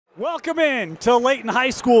Welcome in to Layton High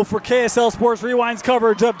School for KSL Sports Rewind's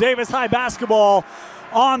coverage of Davis High basketball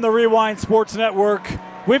on the Rewind Sports Network.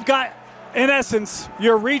 We've got, in essence,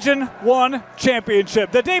 your Region 1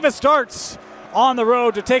 championship. The Davis Darts on the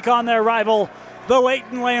road to take on their rival, the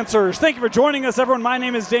Layton Lancers. Thank you for joining us, everyone. My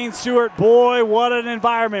name is Dane Stewart. Boy, what an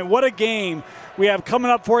environment. What a game we have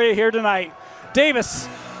coming up for you here tonight. Davis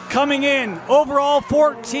coming in overall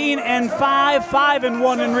 14-5,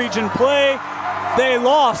 5-1 in region play. They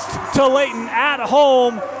lost to Layton at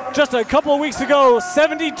home just a couple of weeks ago,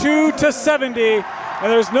 72-70.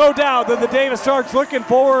 And there's no doubt that the Davis Darts looking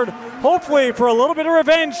forward, hopefully, for a little bit of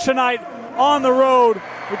revenge tonight on the road.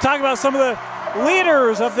 We're talking about some of the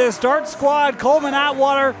leaders of this Dart squad. Coleman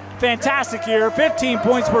Atwater, fantastic year, 15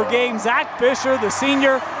 points per game. Zach Fisher, the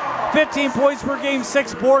senior, 15 points per game,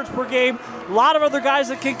 6 boards per game. A lot of other guys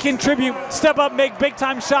that can contribute, step up, make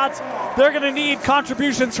big-time shots. They're going to need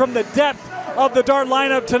contributions from the depth of the Dart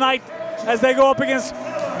lineup tonight as they go up against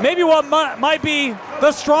maybe what might be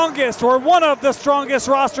the strongest or one of the strongest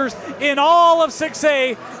rosters in all of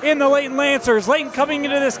 6A in the Layton Lancers. Layton coming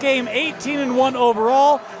into this game 18-1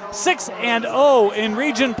 overall, 6-0 in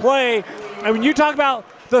region play. And when you talk about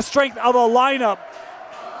the strength of a lineup,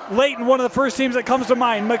 Layton, one of the first teams that comes to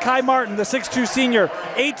mind. Makai Martin, the 6'2 senior,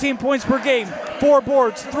 18 points per game, 4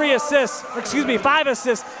 boards, 5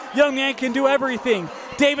 assists. Young man can do everything.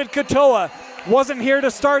 David Katoa wasn't here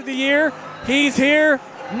to start the year. He's here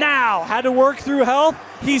now. Had to work through health.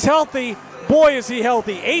 He's healthy. Boy, is he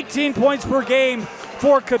healthy. 18 points per game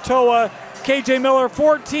for Katoa. KJ Miller,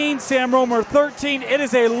 14. Sam Romer, 13. It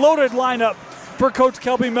is a loaded lineup for Coach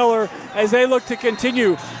Kelby Miller as they look to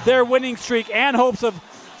continue their winning streak and hopes of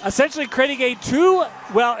essentially creating a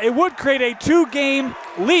two-game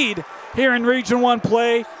lead here in Region 1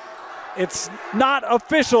 play. It's not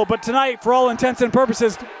official, but tonight, for all intents and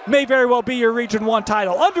purposes, may very well be your Region 1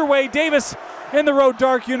 title. Underway, Davis in the road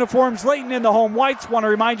dark uniforms, Layton in the home whites. Want to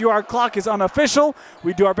remind you our clock is unofficial.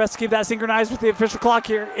 We do our best to keep that synchronized with the official clock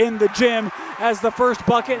here in the gym as the first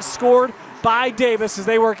bucket scored by Davis as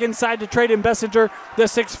they work inside to trade in Bessinger, the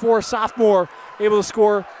 6'4 sophomore, able to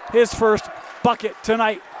score his first bucket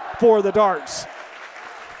tonight for the Darts.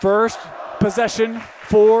 First possession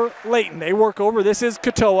for Layton. They work over. This is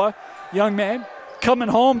Katoa. Young man coming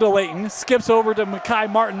home to Layton. Skips over to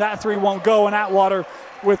Makai Martin. That three won't go, and Atwater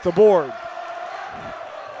with the board.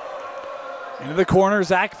 Into the corner,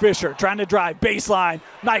 Zach Fisher trying to drive. Baseline.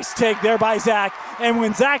 Nice take there by Zach. And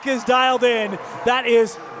when Zach is dialed in, that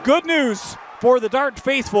is good news for the Dart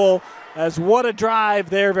faithful, as what a drive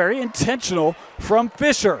there. Very intentional from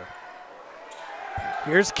Fisher.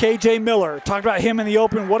 Here's KJ Miller. Talked about him in the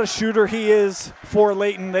open. What a shooter he is for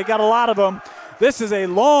Layton. They got a lot of them. This is a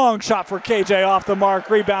long shot for KJ off the mark.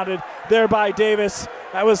 Rebounded there by Davis.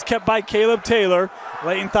 That was kept by Caleb Taylor.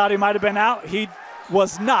 Layton thought he might have been out. He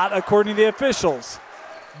was not, according to the officials.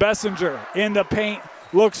 Bessinger in the paint.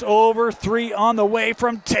 Looks over. 3 on the way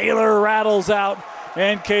from Taylor. Rattles out.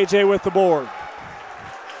 And KJ with the board.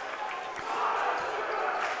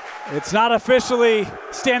 It's not officially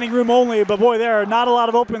standing room only, but boy, there are not a lot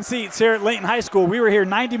of open seats here at Layton High School. We were here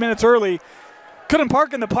 90 minutes early. Couldn't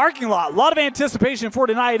park in the parking lot. A lot of anticipation for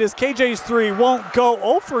tonight as KJ's three won't go.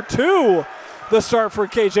 0 for 2, the start for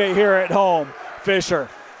KJ here at home. Fisher,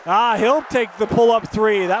 he'll take the pull-up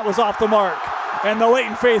three. That was off the mark. And the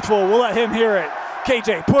Layton faithful will let him hear it.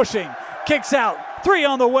 KJ pushing, kicks out, 3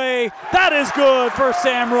 on the way. That is good for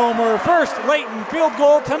Sam Romer. First Layton field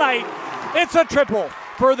goal tonight. It's a triple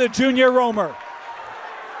for the junior Romer.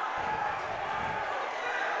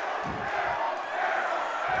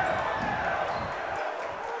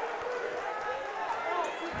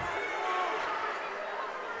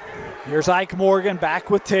 Here's Ike Morgan back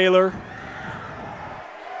with Taylor.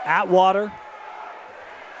 Atwater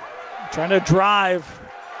trying to drive.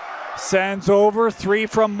 Sends over. 3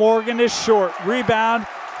 from Morgan is short. Rebound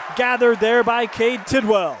gathered there by Cade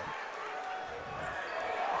Tidwell.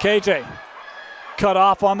 KJ cut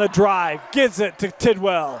off on the drive, gives it to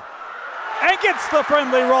Tidwell, and gets the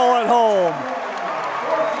friendly roll at home.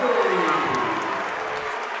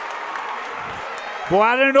 Well,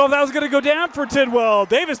 I didn't know if that was going to go down for Tidwell.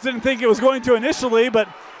 Davis didn't think it was going to initially, but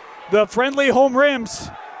the friendly home rims.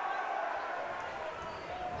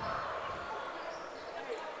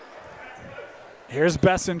 Here's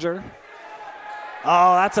Bessinger.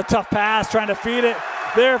 Oh, that's a tough pass, trying to feed it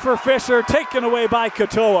there for Fisher, taken away by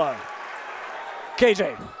Katoa.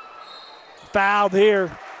 KJ fouled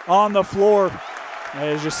here on the floor.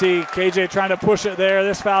 As you see, KJ trying to push it there.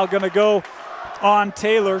 This foul going to go on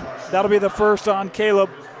Taylor. That'll be the first on Caleb.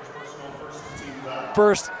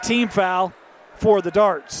 First team foul for the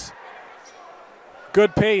Darts.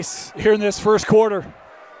 Good pace here in this first quarter.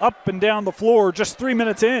 Up and down the floor, just 3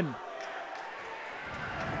 minutes in.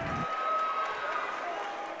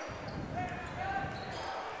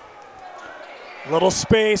 Little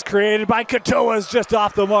space created by Katoa's just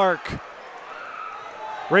off the mark.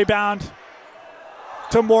 Rebound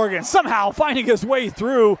to Morgan, somehow finding his way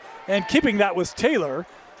through, and keeping that was Taylor.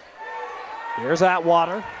 Here's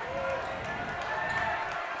Atwater.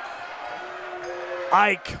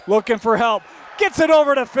 Ike looking for help, gets it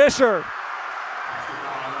over to Fisher.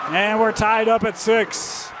 And we're tied up at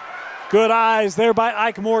 6. Good eyes there by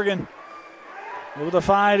Ike Morgan. Able to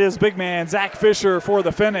find his big man, Zach Fisher, for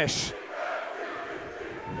the finish.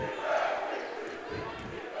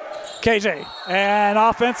 KJ, and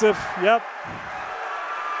offensive, yep.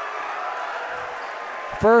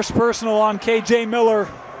 First personal on KJ Miller.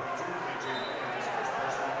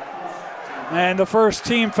 And the first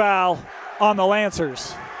team foul on the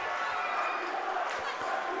Lancers.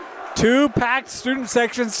 2 packed student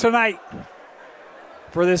sections tonight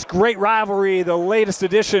for this great rivalry, the latest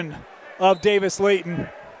edition of Davis-Layton.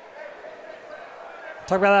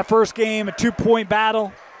 Talk about that first game, a 2-point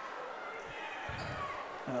battle.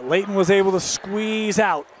 Layton was able to squeeze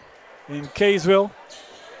out in Kaysville.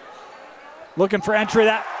 Looking for entry,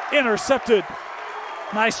 that intercepted.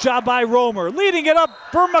 Nice job by Romer. Leading it up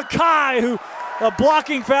for Mackay, who a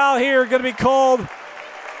blocking foul here going to be called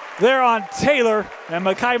there on Taylor. And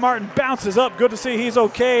Mackay Martin bounces up. Good to see he's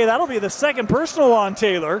okay. That'll be the second personal on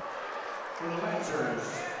Taylor.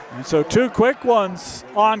 And so 2 quick ones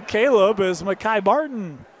on Caleb as Mackay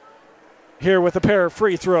Martin here with a pair of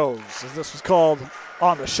free throws, as this was called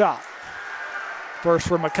on the shot. First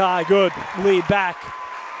for Mackay, good. Lead back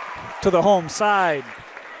to the home side.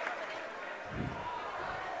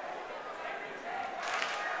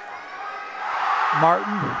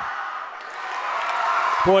 Martin.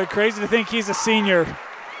 Boy, crazy to think he's a senior.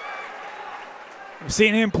 I've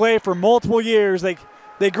seen him play for multiple years.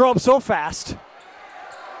 They grow up so fast.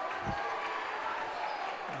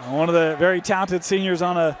 One of the very talented seniors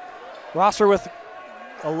on a roster with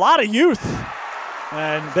a lot of youth.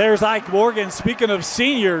 And there's Ike Morgan, speaking of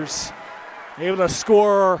seniors, able to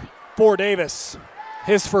score for Davis.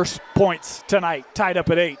 His first points tonight, tied up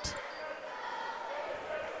at 8.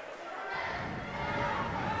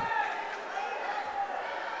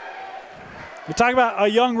 We talk about a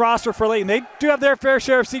young roster for Layton. They do have their fair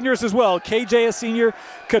share of seniors as well. KJ a senior,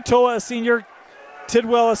 Katoa a senior,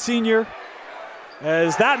 Tidwell a senior.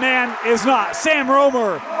 As that man is not. Sam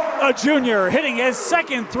Romer, a junior, hitting his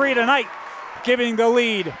second 3 tonight, giving the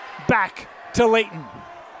lead back to Layton.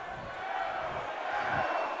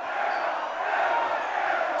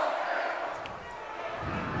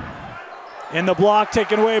 In the block,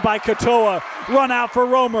 taken away by Katoa. Run out for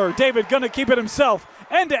Romer. David gonna keep it himself.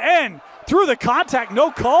 End to end. Through the contact,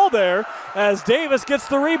 no call there, as Davis gets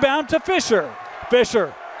the rebound to Fisher.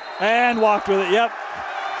 Fisher, and walked with it, yep.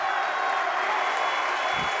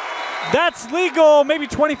 That's legal maybe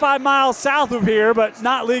 25 miles south of here, but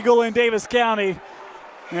not legal in Davis County.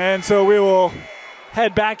 And so we will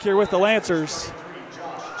head back here with the Lancers.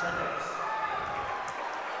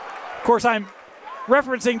 Of course, I'm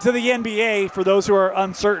referencing to the NBA for those who are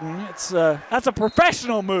uncertain. That's a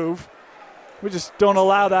professional move. We just don't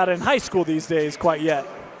allow that in high school these days quite yet.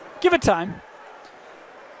 Give it time.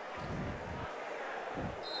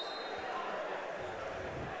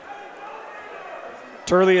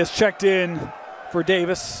 Turley has checked in for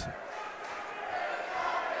Davis.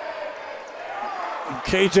 And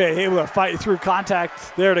KJ able to fight through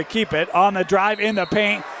contact there to keep it. On the drive in the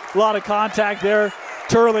paint, a lot of contact there.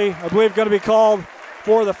 Turley, I believe, going to be called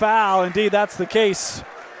for the foul. Indeed, that's the case.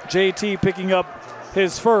 JT picking up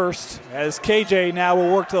his first, as KJ now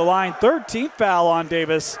will work to the line. 13th foul on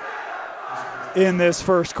Davis in this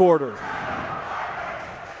first quarter.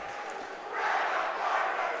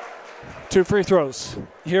 2 free throws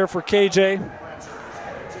here for KJ.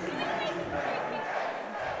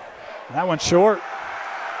 That one's short.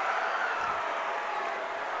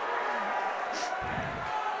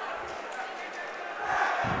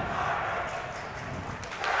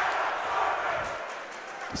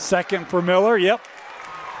 Second for Miller, yep.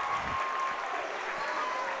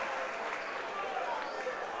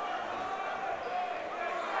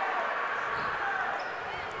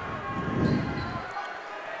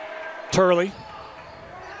 Turley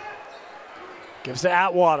gives to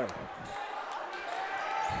Atwater.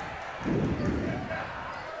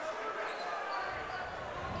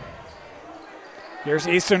 Here's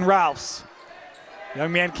Easton Rouse.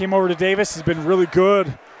 Young man came over to Davis, has been really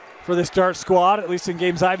good for this Dart squad, at least in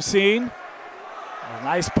games I've seen. A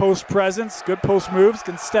nice post presence, good post moves,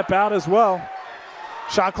 can step out as well.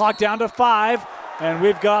 Shot clock down to 5, and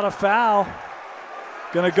we've got a foul.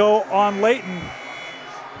 Gonna go on Layton.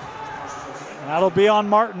 That'll be on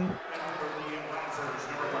Martin.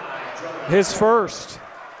 His first.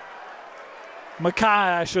 Mackay,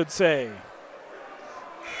 I should say.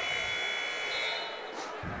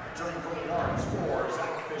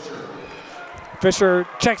 Fisher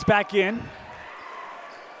checks back in.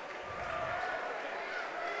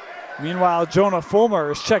 Meanwhile, Jonah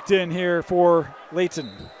Fulmer is checked in here for Layton.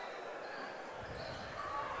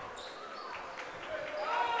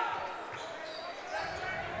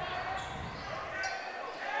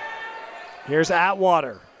 Here's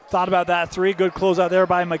Atwater. Thought about that three. Good closeout there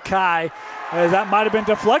by Mackay. That might have been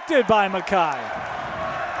deflected by Mackay.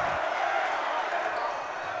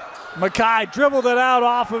 Mackay dribbled it out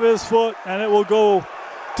off of his foot, and it will go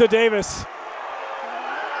to Davis.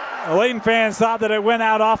 The Layton fans thought that it went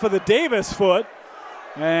out off of the Davis foot,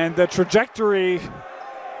 and the trajectory,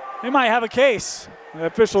 they might have a case. The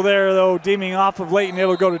official there, though, deeming off of Layton,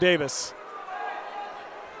 it'll go to Davis.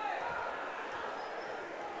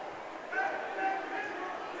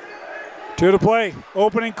 Two to play,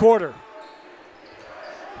 opening quarter.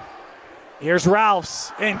 Here's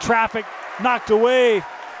Ralphs in traffic, knocked away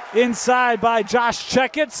inside by Josh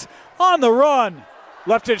Checketts. On the run,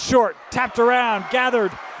 left it short, tapped around,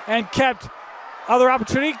 gathered and kept. Other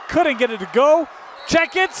opportunity, couldn't get it to go.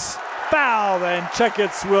 Checketts, foul, and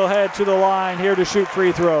Checketts will head to the line here to shoot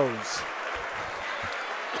free throws.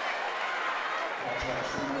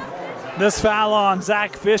 This foul on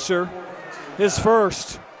Zach Fisher, his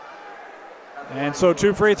first. And so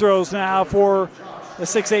 2 free throws now for the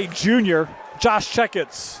 6'8 junior, Josh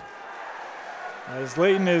Checketts. As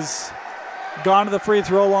Layton has gone to the free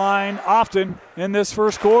throw line often in this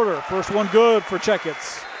first quarter. First one good for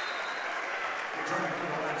Checketts.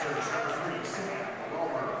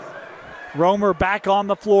 Romer back on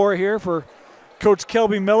the floor here for Coach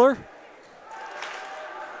Kelby Miller.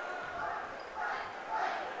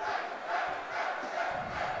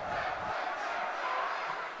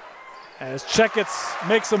 As Checketts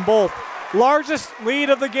makes them both. Largest lead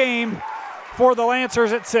of the game for the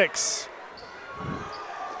Lancers at 6.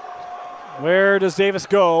 Where does Davis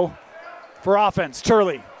go for offense?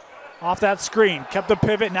 Turley off that screen. Kept the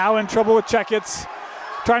pivot, now in trouble with Checketts.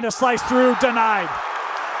 Trying to slice through, denied.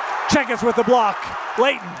 Checketts with the block.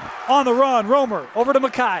 Layton on the run. Romer over to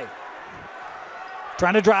Mackay.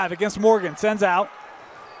 Trying to drive against Morgan, sends out.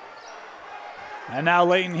 And now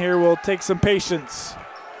Layton here will take some patience.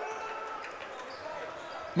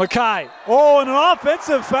 Mackay, and an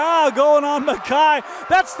offensive foul going on Mackay.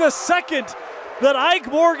 That's the second that Ike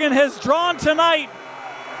Morgan has drawn tonight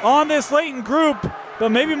on this Layton group, but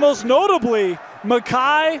maybe most notably,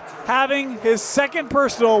 Mackay having his second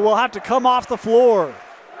personal will have to come off the floor.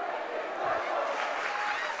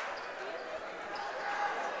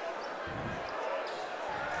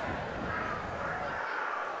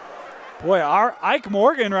 Boy, our Ike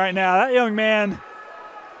Morgan right now, that young man,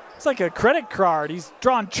 it's like a credit card. He's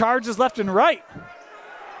drawing charges left and right.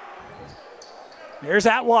 Here's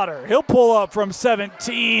Atwater. He'll pull up from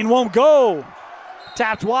 17. Won't go.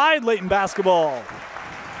 Tapped wide, Layton basketball.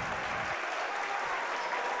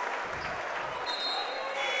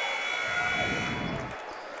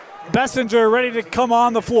 Bessinger ready to come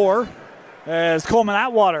on the floor as Coleman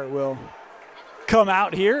Atwater will come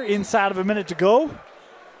out here inside of a minute to go.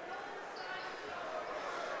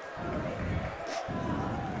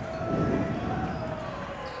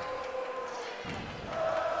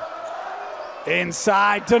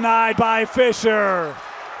 Inside, denied by Fisher.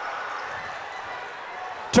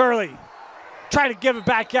 Turley trying to give it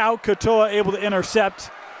back out. Katoa able to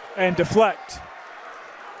intercept and deflect.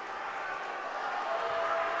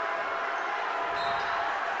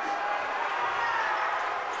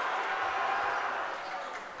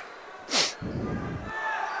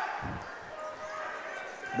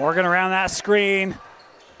 Morgan around that screen,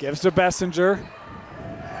 gives to Bessinger.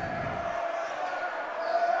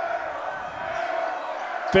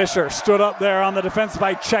 Fisher stood up there on the defense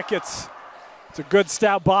by Checketts. It's a good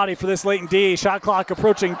stout body for this Layton D. Shot clock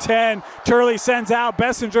approaching 10. Turley sends out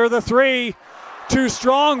Bessinger the 3. Too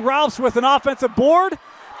strong. Ralphs with an offensive board.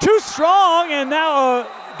 Too strong, and now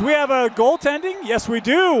do we have a goaltending? Yes, we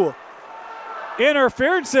do.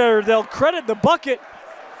 Interference there. They'll credit the bucket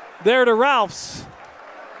there to Ralphs.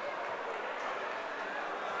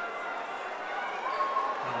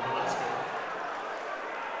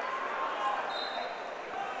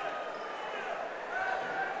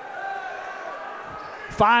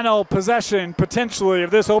 Final possession, potentially,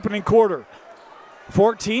 of this opening quarter.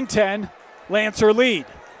 14-10, Lancer lead.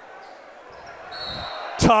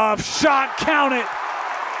 Tough shot, count it.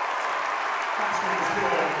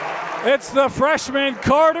 It's the freshman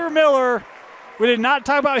Carter Miller. We did not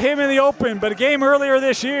talk about him in the open, but a game earlier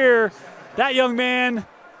this year, that young man,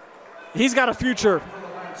 he's got a future.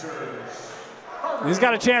 He's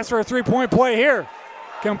got a chance for a three-point play here.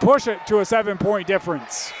 Can push it to a 7-point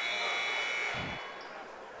difference.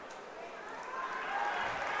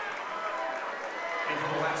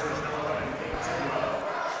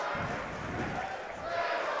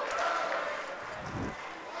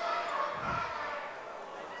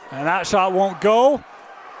 And that shot won't go.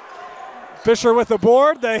 Fisher with the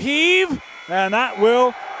board, the heave, and that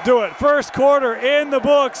will do it. First quarter in the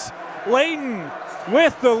books. Layton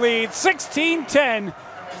with the lead, 16-10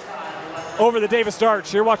 over the Davis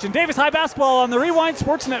Darts. You're watching Davis High Basketball on the Rewind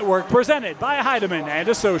Sports Network, presented by Heidemann and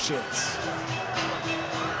Associates.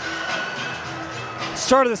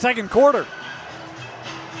 Start of the second quarter.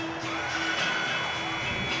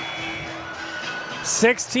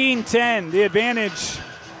 16-10, the advantage.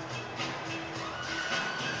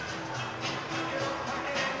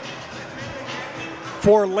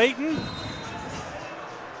 For Layton,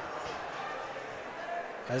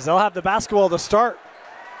 as they'll have the basketball to start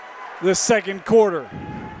this second quarter.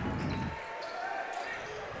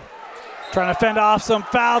 Trying to fend off some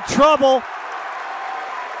foul trouble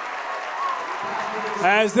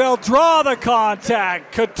as they'll draw the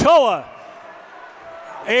contact. Katoa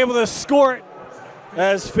able to score it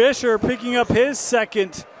as Fisher picking up his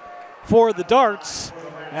second for the Darts,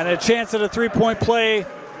 and a chance at a three-point play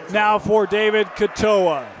now for David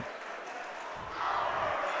Katoa.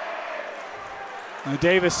 The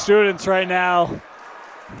Davis students right now,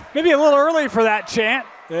 maybe a little early for that chant.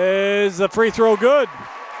 Is the free throw good?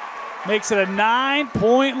 Makes it a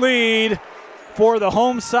 9-point lead for the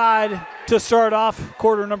home side to start off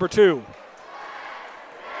quarter number two.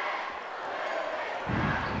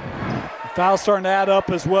 Foul starting to add up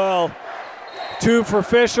as well. 2 for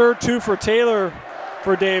Fisher, 2 for Taylor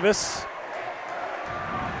for Davis.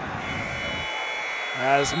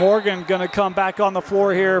 As Morgan gonna come back on the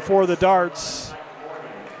floor here for the Darts.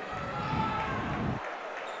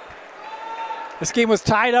 This game was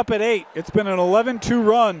tied up at 8. It's been an 11-2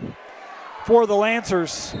 run for the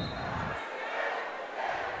Lancers.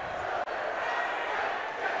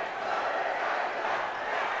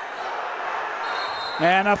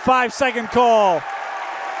 And a 5-second call.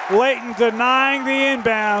 Layton denying the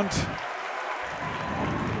inbound.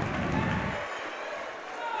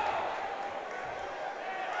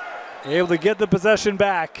 Able to get the possession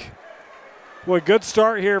back. What a good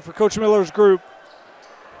start here for Coach Miller's group.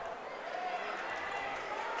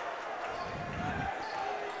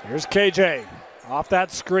 Here's KJ. Off that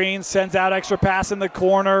screen, sends out extra pass in the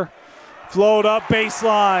corner. Float up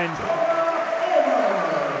baseline.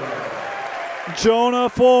 Jonah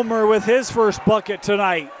Fulmer with his first bucket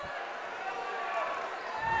tonight.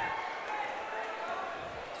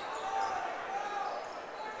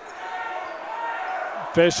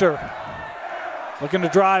 Fisher looking to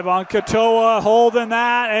drive on Katoa, holding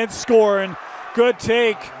that and scoring. Good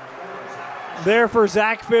take there for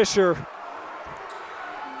Zach Fisher.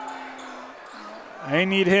 They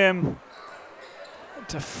need him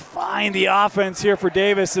to find the offense here for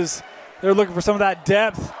Davis as they're looking for some of that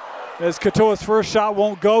depth. As Katoa's first shot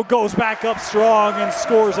won't go, goes back up strong and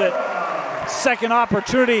scores it. Second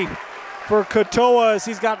opportunity for Katoa as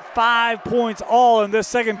he's got 5 points all in this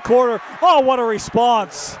second quarter. Oh, what a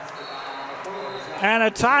response. And a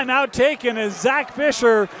timeout taken as Zach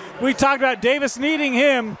Fisher, we talked about Davis needing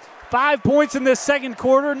him. 5 points in this second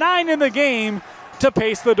quarter, 9 in the game to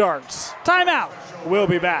pace the Darts. Timeout. We'll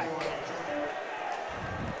be back.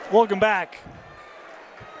 Welcome back.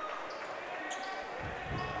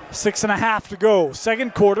 6.5 to go.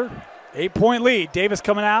 Second quarter, 8-point lead. Davis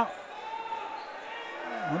coming out.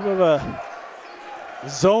 A little bit of a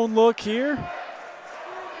zone look here.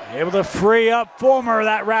 Able to free up Fulmer.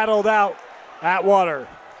 That rattled out Atwater.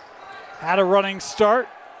 Had a running start.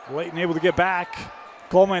 Layton able to get back.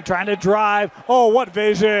 Coleman trying to drive. Oh, what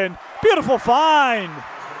vision. Beautiful find.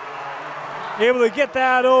 Able to get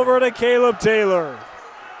that over to Caleb Taylor.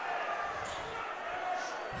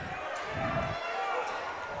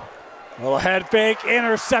 Little head fake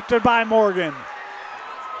intercepted by Morgan.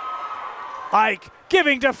 Ike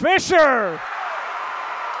giving to Fisher.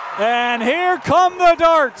 And here come the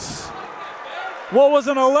Darts. What was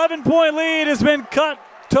an 11-point lead has been cut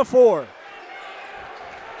to 4.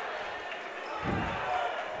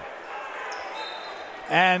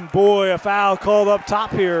 And boy, a foul called up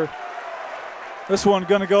top here. This one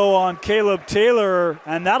gonna go on Caleb Taylor,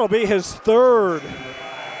 and that'll be his third.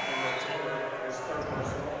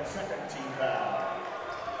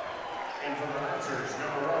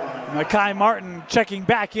 Makai Martin checking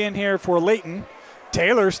back in here for Layton.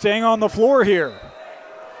 Taylor staying on the floor here.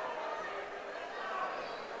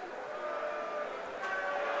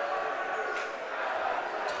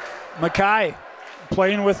 Makai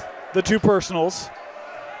playing with the two personals.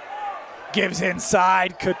 Gives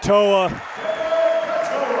inside, Katoa.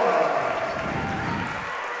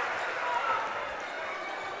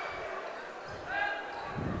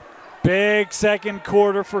 Big second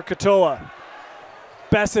quarter for Katoa.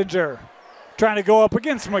 Bessinger trying to go up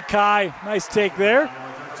against Makai. Nice take there.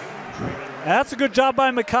 And that's a good job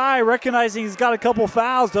by Makai, recognizing he's got a couple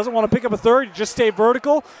fouls. Doesn't want to pick up a third. You just stay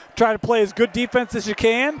vertical. Try to play as good defense as you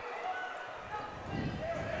can.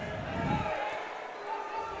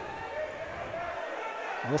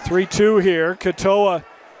 Well, 3-2 here. Katoa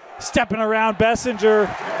stepping around Bessinger.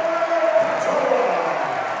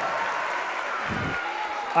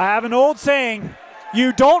 I have an old saying,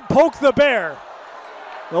 you don't poke the bear.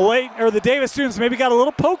 The Davis students maybe got a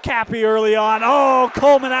little poke happy early on. Oh,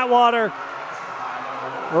 Coleman Atwater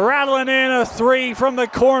rattling in a three from the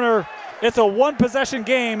corner. It's a one-possession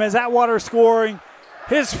game as Atwater scoring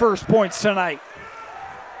his first points tonight.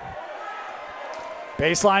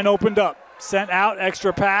 Baseline opened up. Sent out,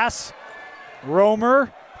 extra pass.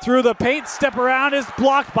 Romer through the paint, step around is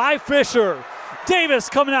blocked by Fisher. Davis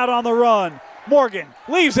coming out on the run. Morgan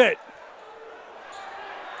leaves it.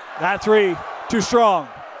 That three, too strong.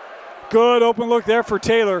 Good open look there for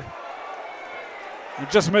Taylor. He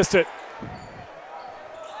just missed it.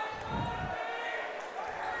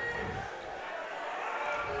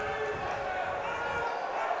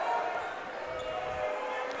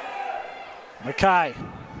 Makai.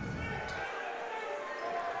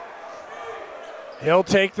 He'll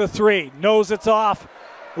take the three, knows it's off.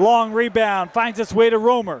 Long rebound, finds its way to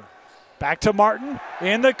Romer. Back to Martin,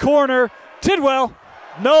 in the corner. Tidwell,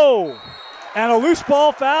 no. And a loose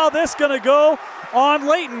ball foul. This gonna go on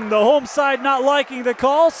Layton. The home side not liking the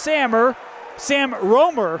call. Sam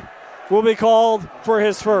Romer will be called for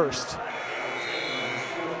his first.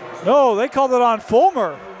 No, they called it on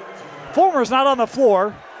Fulmer. Fulmer's not on the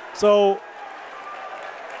floor, so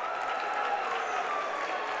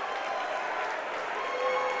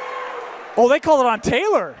oh, they called it on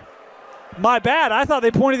Taylor. My bad. I thought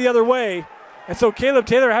they pointed the other way. And so Caleb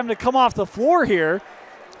Taylor having to come off the floor here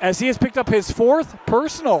as he has picked up his fourth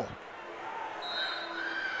personal.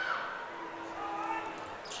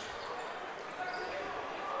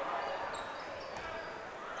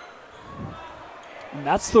 And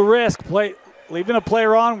that's the risk. Leaving a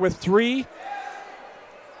player on with three.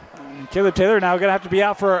 And Caleb Taylor now going to have to be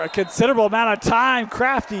out for a considerable amount of time.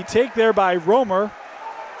 Crafty take there by Romer.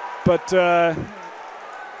 But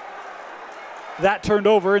that turned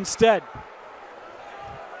over instead.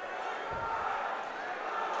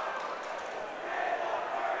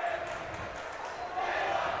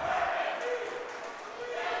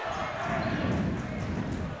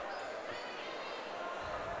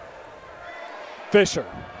 Fisher.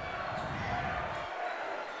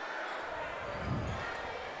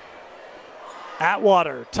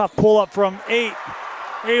 Atwater, tough pull up from 8.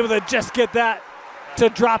 Able to just get that to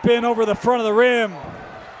drop in over the front of the rim.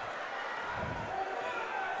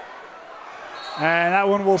 And that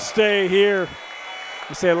one will stay here.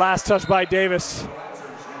 We say last touch by Davis.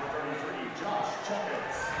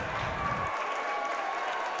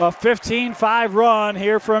 A 15-5 run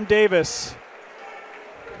here from Davis.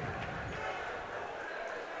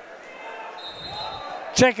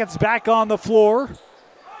 Checkets back on the floor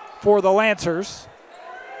for the Lancers.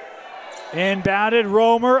 Inbounded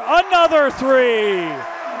Romer, another three.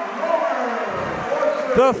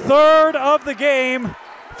 The third of the game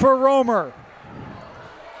for Romer.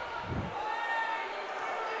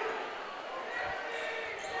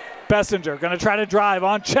 Bessinger gonna try to drive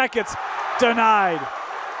on Checkets, denied.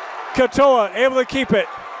 Katoa able to keep it.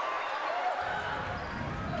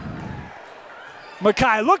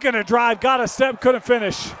 Makai looking to drive, got a step, couldn't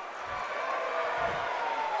finish.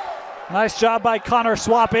 Nice job by Connor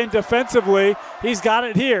Swap in defensively. He's got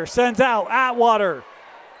it here, sends out Atwater.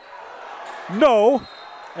 No,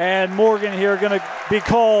 and Morgan here gonna be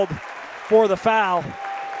called for the foul.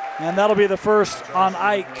 And that'll be the first on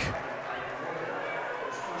Ike.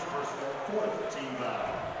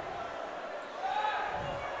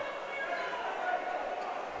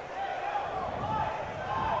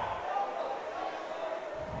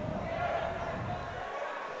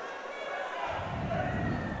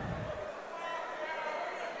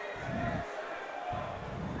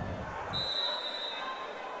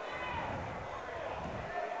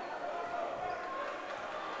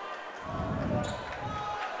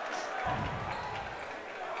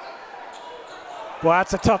 Well,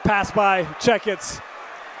 that's a tough pass by Checketts.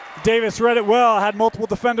 Davis read it well, had multiple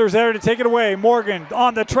defenders there to take it away. Morgan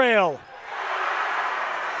on the trail.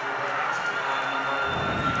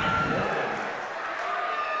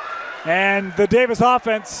 And the Davis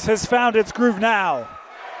offense has found its groove now.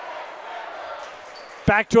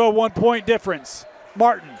 Back to a 1 point difference.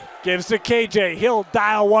 Martin gives to KJ. He'll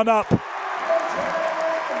dial one up.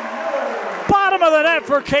 Bottom of the net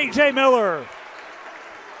for KJ Miller.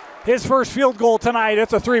 His first field goal tonight.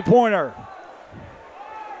 It's a 3-pointer.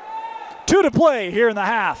 2 to play here in the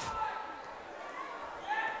half.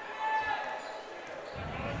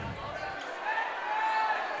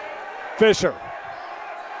 Fisher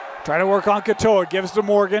trying to work on Katoa. Gives to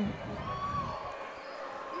Morgan.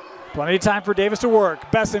 Plenty of time for Davis to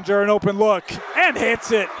work. Bessinger an open look and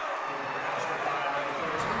hits it.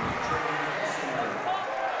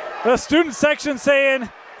 The student section saying,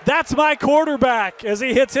 that's my quarterback, as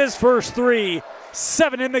he hits his first three.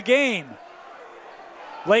 7 in the game.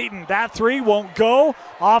 Layton, that three won't go.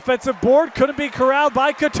 Offensive board couldn't be corralled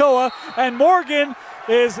by Katoa, and Morgan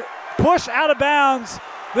is pushed out of bounds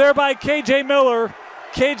there by KJ Miller.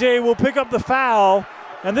 KJ will pick up the foul,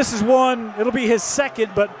 and this is one, it'll be his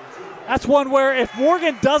second, but that's one where if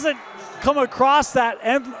Morgan doesn't come across that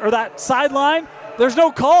end or that sideline, there's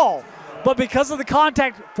no call. But because of the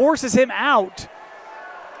contact, forces him out.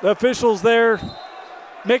 The officials there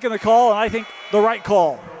making the call, and I think the right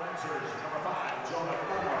call.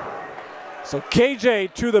 So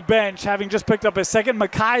KJ to the bench, having just picked up his second.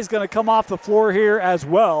 Mackay's going to come off the floor here as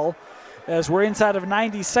well, as we're inside of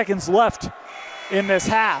 90 seconds left in this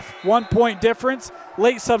half. 1 point difference.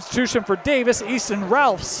 Late substitution for Davis. Easton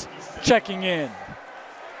Ralphs checking in.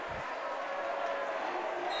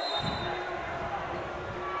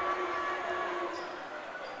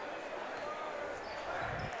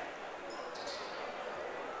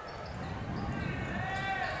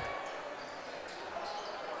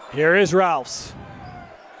 Here is Ralphs.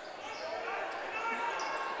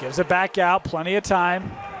 Gives it back out, plenty of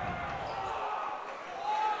time.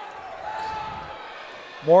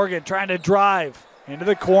 Morgan trying to drive into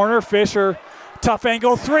the corner. Fisher, tough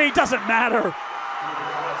angle three, doesn't matter.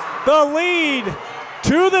 The lead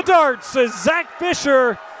to the darts is Zach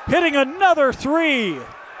Fisher hitting another three.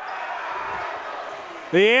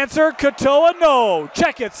 The answer, Katoa, no.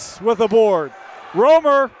 Checketts with the board.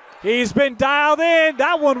 Romer, he's been dialed in.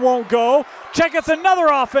 That one won't go. Checketts another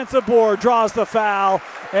offensive board, draws the foul,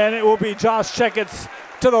 and it will be Josh Checketts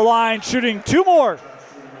to the line, shooting 2 more.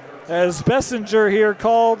 As Bessinger here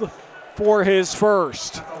called for his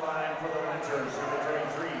first.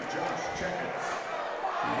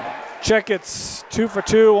 Checketts 2 for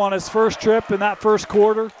 2 on his first trip in that first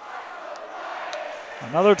quarter.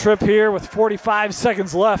 Another trip here with 45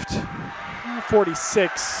 seconds left.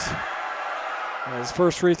 46. His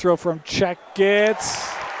first free throw from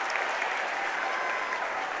Checketts.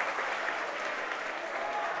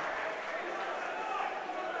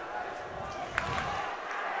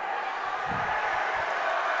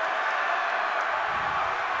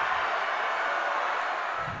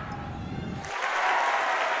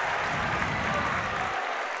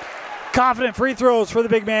 Confident free throws for the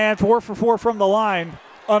big man. 4 for 4 from the line,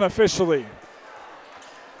 unofficially.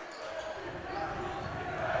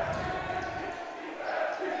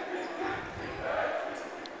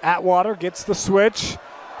 Atwater gets the switch,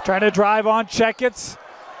 trying to drive on Checketts.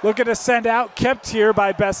 Looking to send out, kept here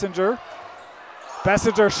by Bessinger.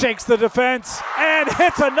 Bessinger shakes the defense and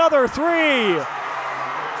hits another three.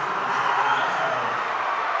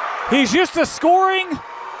 He's used to scoring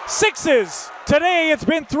 6s. Today it's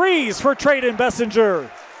been 3s for Trayden Bessinger.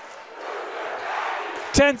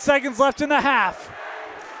 10 seconds left in the half.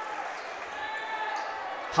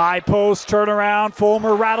 High post, turnaround,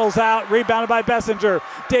 Fulmer rattles out, rebounded by Bessinger.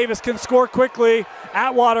 Davis can score quickly.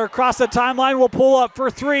 Atwater across the timeline will pull up for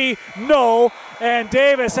 3, no. And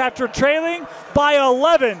Davis, after trailing by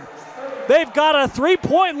 11, they've got a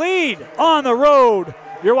 3-point lead on the road.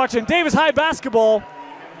 You're watching Davis High basketball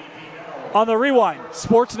on the Rewind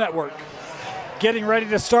Sports Network. Getting ready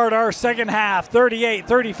to start our second half,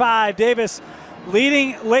 38-35. Davis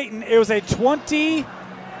leading Layton. It was a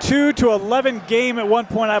 22-11 game at one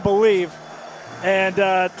point, I believe. And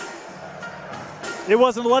it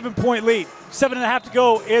was an 11-point lead. 7.5 to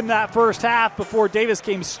go in that first half before Davis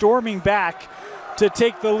came storming back to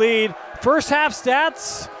take the lead. First half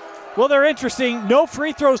stats, well, they're interesting. No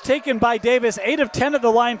free throws taken by Davis. 8 of 10 at the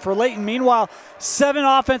line for Layton. Meanwhile, 7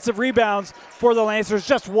 offensive rebounds for the Lancers.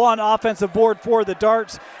 Just 1 offensive board for the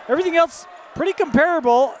Darts. Everything else pretty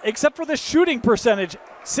comparable, except for the shooting percentage.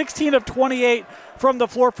 16 of 28 from the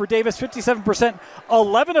floor for Davis, 57%.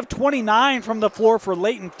 11 of 29 from the floor for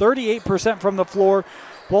Layton, 38% from the floor.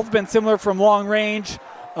 Both been similar from long range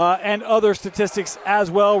and other statistics as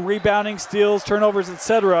well, rebounding, steals, turnovers,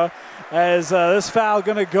 etc. As this foul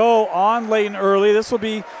going to go on Layton early. This will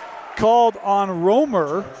be called on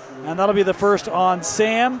Romer, and that'll be the first on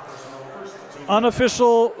Sam.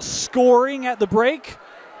 Unofficial scoring at the break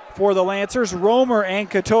for the Lancers. Romer and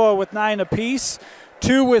Katoa with 9 apiece,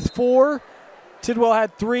 2 with 4. Tidwell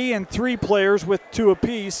had 3 and 3 players with 2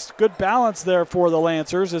 apiece. Good balance there for the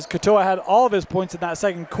Lancers as Katoa had all of his points in that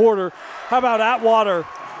second quarter. How about Atwater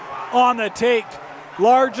on the take?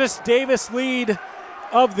 Largest Davis lead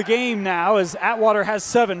of the game now as Atwater has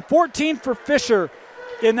 7. 14 for Fisher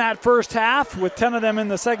in that first half with 10 of them in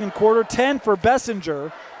the second quarter. 10 for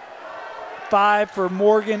Bessinger. 5 for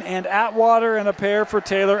Morgan and Atwater, and a pair for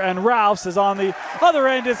Taylor and Rouse. As on the other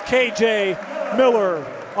end is KJ Miller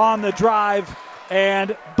on the drive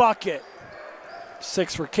and bucket.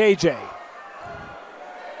 6 for KJ.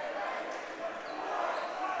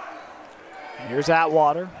 Here's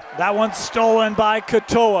Atwater. That one's stolen by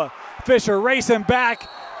Katoa. Fisher racing back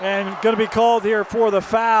and going to be called here for the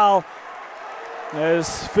foul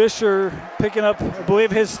as Fisher picking up, I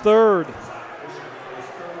believe, his 3rd.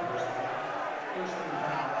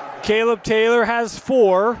 Caleb Taylor has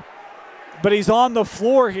 4, but he's on the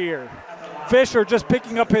floor here. Fisher just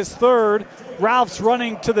picking up his 3rd. Ralph's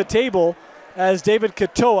running to the table as David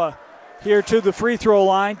Katoa here to the free throw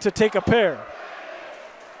line to take a pair.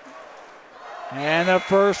 And the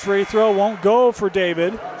first free throw won't go for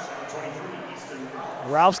David.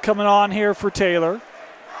 Ralph's coming on here for Taylor.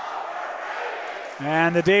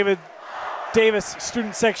 And the Davis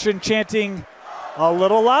student section chanting a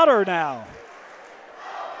little louder now.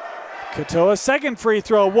 Katoa's second free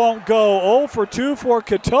throw won't go. 0 for 2 for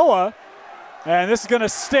Katoa. And this is going to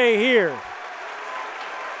stay here.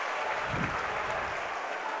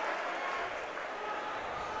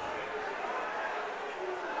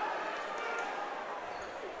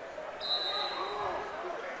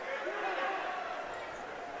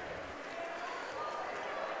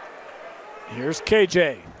 Here's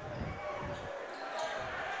KJ.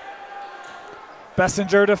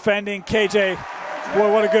 Bessinger defending KJ.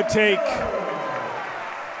 Boy, what a good take.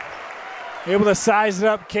 Able to size it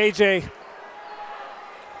up, KJ,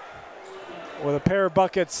 with a pair of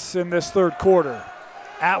buckets in this third quarter.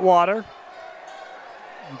 Atwater.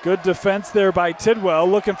 Good defense there by Tidwell,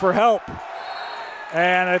 looking for help.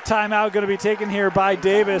 And a timeout going to be taken here by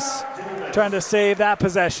Davis, trying to save that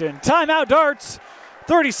possession. Timeout, Darts.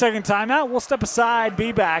 30-second timeout. We'll step aside,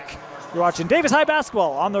 be back. You're watching Davis High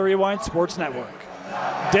Basketball on the Rewind Sports Network.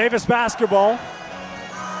 Davis basketball.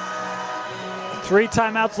 3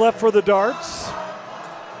 timeouts left for the Darts.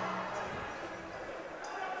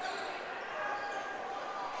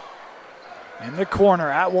 In the corner,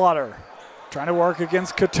 Atwater trying to work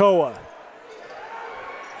against Katoa.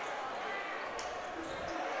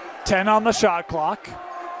 10 on the shot clock.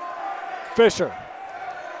 Fisher.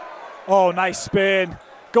 Oh, nice spin.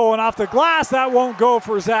 Going off the glass. That won't go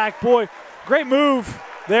for Zach. Boy, great move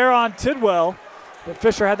there on Tidwell. But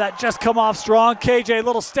Fisher had that just come off strong. KJ,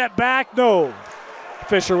 little step back. No.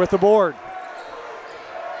 Fisher with the board.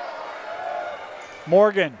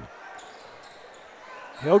 Morgan.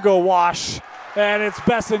 He'll go wash. And it's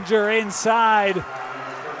Bessinger inside.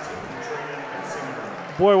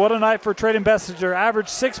 Boy, what a night for Trayden Bessinger. Averaged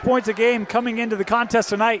 6 points a game coming into the contest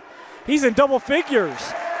tonight. He's in double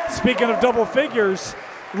figures. Speaking of double figures,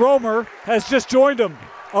 Romer has just joined him.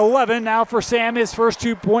 11 now for Sam, his first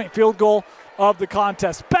 2-point field goal of the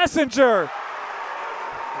contest. Bessinger.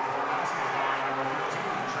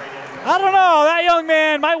 I don't know, that young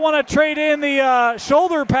man might want to trade in the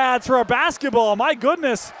shoulder pads for a basketball. My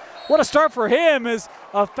goodness, what a start for him. Is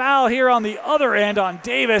a foul here on the other end on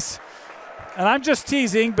Davis. And I'm just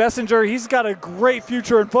teasing. Bessinger, he's got a great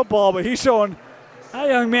future in football, but he's showing that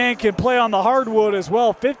young man can play on the hardwood as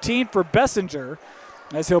well. 15 for Bessinger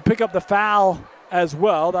as he'll pick up the foul as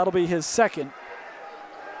well. That'll be his second.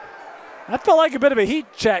 That felt like a bit of a heat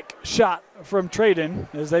check shot from Trayden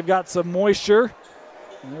as they've got some moisture.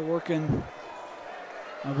 And they're working,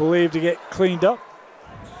 I believe, to get cleaned up.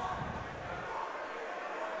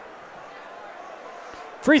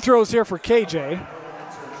 Free throws here for KJ.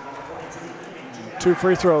 2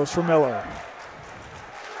 free throws for Miller.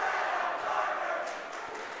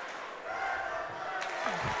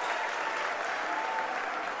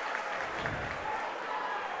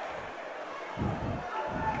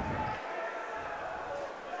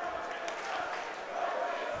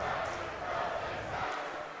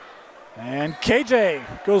 And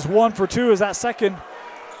KJ goes 1 for 2 as that second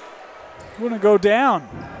going to go down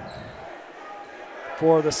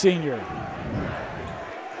for the senior.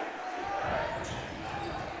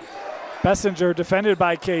 Bessinger defended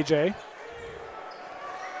by KJ.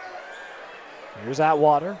 Here's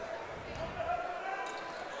Atwater.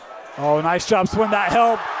 Oh, nice job, Swin. That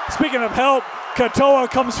help. Speaking of help, Katoa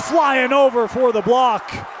comes flying over for the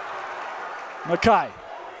block. Mackay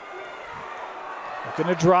looking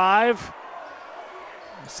to drive.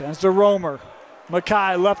 Sends to Romer.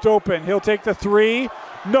 Mackay left open. He'll take the three.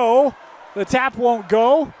 No, the tap won't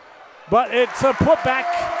go, but it's a putback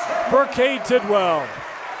for Cade Tidwell.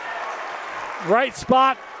 Right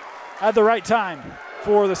spot at the right time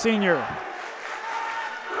for the senior.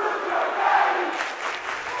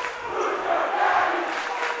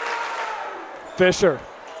 Fisher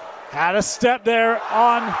had a step there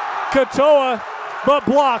on Katoa, but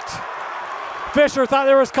blocked. Fisher thought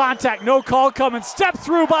there was contact. No call coming. Step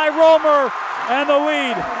through by Romer, and the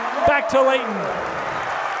lead back to Layton.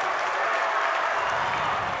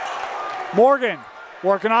 Morgan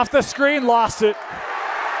working off the screen, lost it.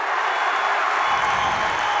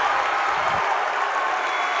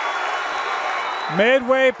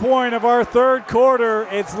 Midway point of our third quarter,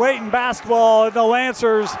 it's Layton basketball, and the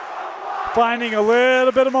Lancers finding a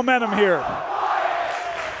little bit of momentum here.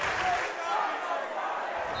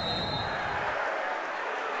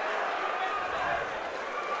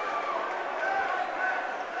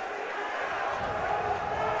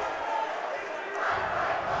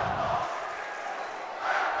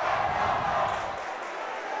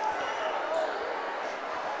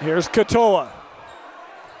 Here's Katoa.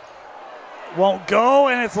 Won't go,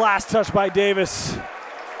 and it's last touch by Davis.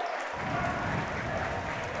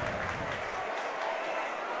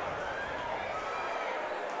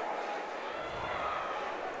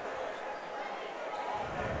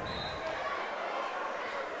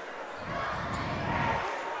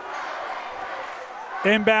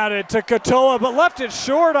 Inbounded to Katoa, but left it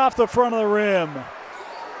short off the front of the rim.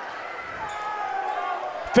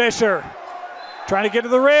 Fisher trying to get to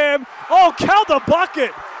the rim. Oh, count the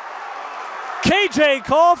bucket. KJ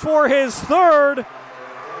called for his third.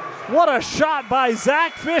 What a shot by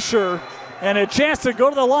Zach Fisher, and a chance to go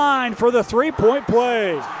to the line for the three-point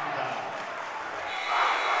play.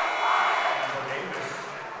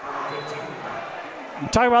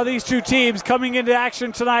 Talking about these two teams coming into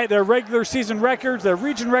action tonight, their regular season records, their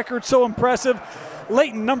region records so impressive.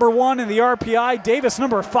 Layton #1 in the RPI, Davis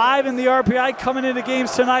 #5 in the RPI coming into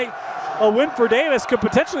games tonight. A win for Davis could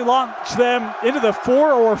potentially launch them into the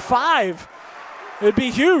 4 or 5. It'd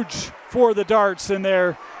be huge for the Darts in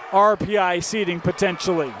their RPI seeding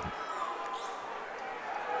potentially.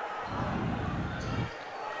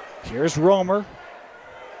 Here's Romer.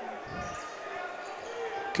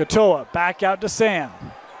 Katoa back out to Sam.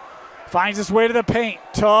 Finds his way to the paint.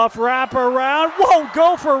 Tough wrap around. Won't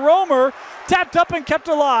go for Romer. Tapped up and kept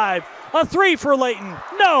alive. A three for Layton.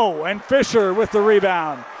 No, and Fisher with the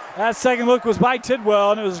rebound. That second look was by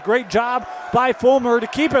Tidwell, and it was a great job by Fulmer to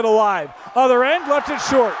keep it alive. Other end, left it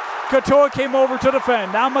short. Katoa came over to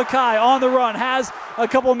defend. Now Mackay on the run, has a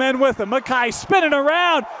couple men with him. Mackay spinning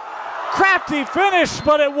around. Crafty finish,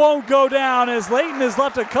 but it won't go down as Layton has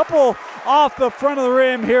left a couple off the front of the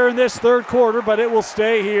rim here in this third quarter, but it will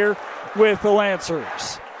stay here with the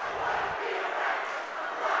Lancers.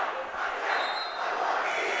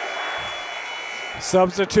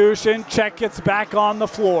 Substitution, Check gets back on the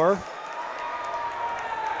floor.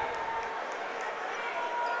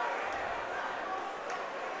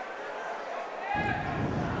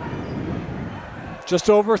 Just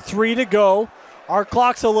over 3 to go. Our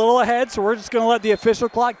clock's a little ahead, so we're just going to let the official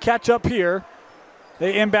clock catch up here.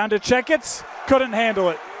 They inbound to Checkets, couldn't handle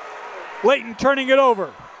it. Layton turning it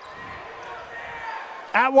over.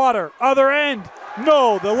 Atwater, other end.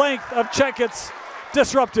 No, the length of Checkets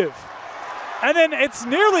disruptive. And then it's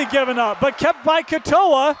nearly given up, but kept by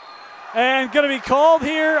Katoa. And going to be called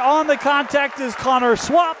here on the contact is Connor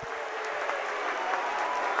Swap.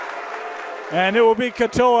 And it will be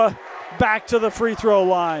Katoa back to the free throw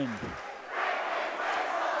line.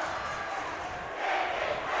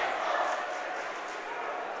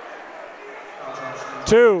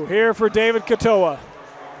 Two here for David Katoa.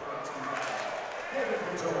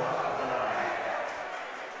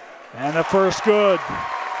 And the first good.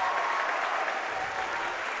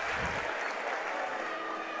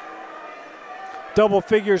 Double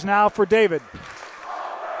figures now for David.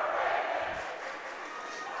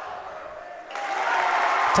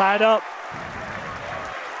 Tied up.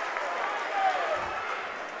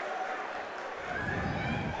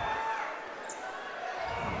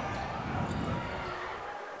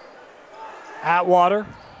 Atwater.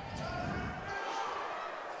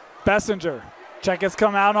 Bessinger. Checkets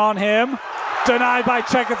come out on him. Denied by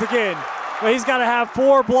Checkets again. But he's got to have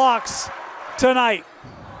 4 blocks tonight.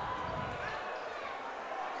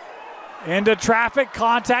 Into traffic,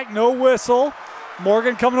 contact, no whistle.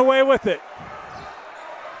 Morgan coming away with it.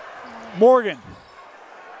 Morgan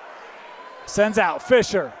sends out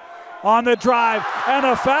Fisher on the drive, and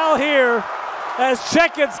a foul here as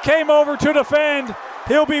Checkets came over to defend.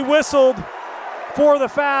 He'll be whistled for the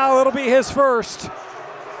foul. It'll be his first.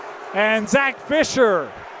 And Zach Fisher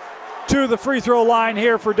to the free throw line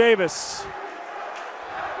here for Davis.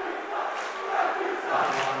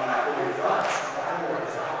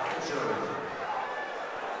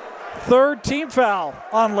 Third team foul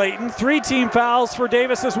on Layton. 3 team fouls for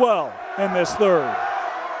Davis as well in this third.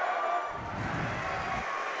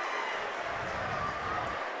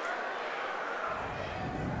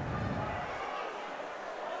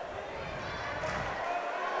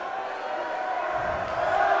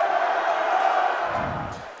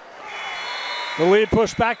 The lead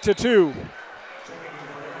pushed back to 2.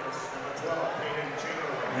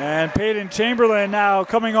 And Peyton Chamberlain now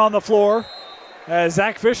coming on the floor as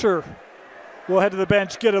Zach Fisher will head to the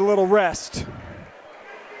bench, get a little rest.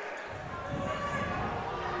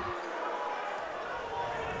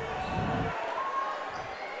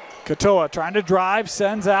 Katoa trying to drive,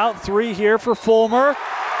 sends out 3 here for Fulmer.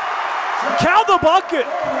 Count the bucket!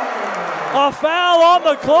 A foul on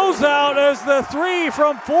the closeout as the 3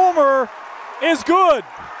 from Fulmer is good.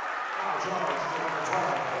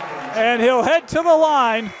 And he'll head to the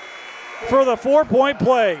line for the 4-point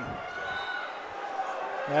play.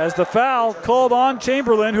 As the foul called on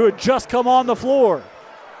Chamberlain, who had just come on the floor.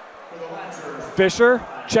 Fisher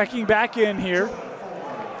checking back in here.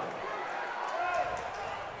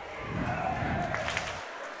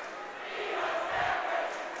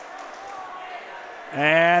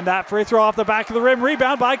 And that free throw off the back of the rim,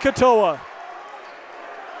 rebound by Katoa.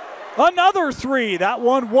 Another 3, that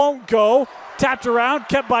one won't go. Tapped around,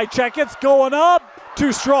 kept by Checkets, going up,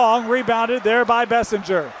 too strong, rebounded there by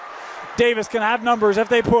Bessinger. Davis can have numbers if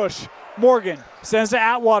they push. Morgan sends to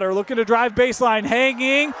Atwater, looking to drive baseline,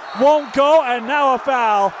 hanging, won't go, and now a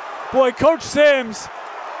foul. Boy, Coach Sims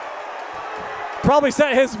probably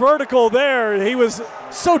set his vertical there. He was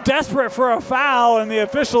so desperate for a foul, and the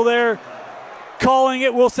official there calling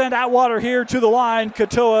it will send Atwater here to the line.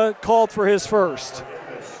 Katoa called for his first.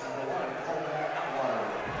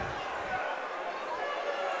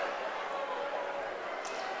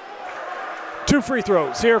 Two free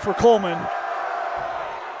throws here for Coleman.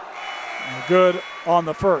 Good on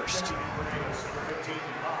the first.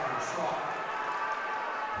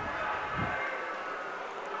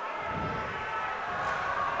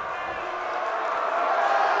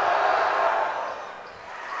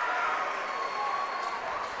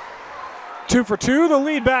 Two for two, the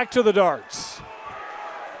lead back to the Darts.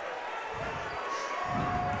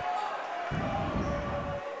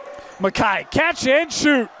 Mackay, catch and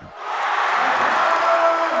shoot.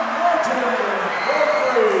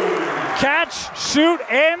 Catch, shoot,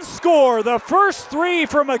 and score. The first 3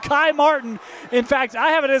 for Mackay Martin. In fact,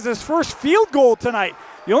 I have it as his first field goal tonight.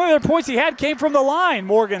 The only other points he had came from the line.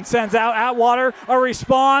 Morgan sends out Atwater. A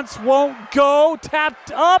response won't go.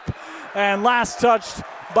 Tapped up, and last touched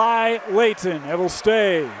by Layton. It'll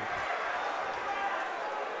stay.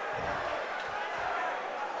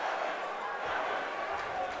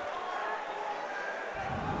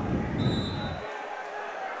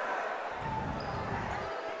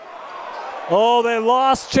 Oh, they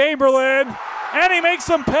lost Chamberlain, and he makes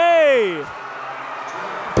them pay.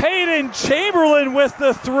 Peyton Chamberlain with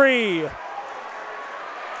the 3.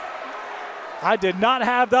 I did not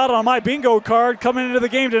have that on my bingo card coming into the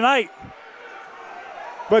game tonight.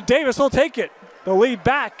 But Davis will take it. The lead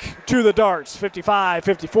back to the Darts,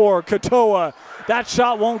 55-54. Katoa, that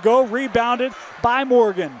shot won't go. Rebounded by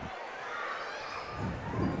Morgan.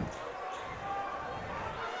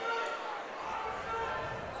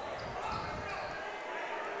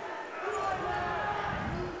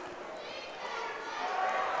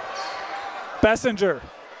 Bessinger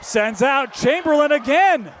sends out Chamberlain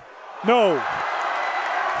again. No.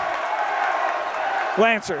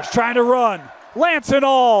 Lancers trying to run. Lance and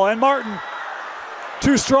all, and Martin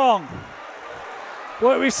too strong.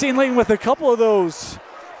 Well, we've seen Layton with a couple of those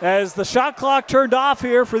as the shot clock turned off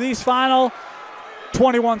here for these final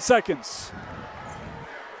 21 seconds.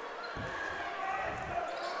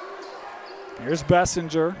 Here's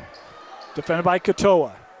Bessinger, defended by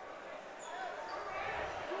Katoa.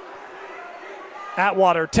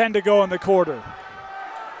 Atwater, 10 to go in the quarter.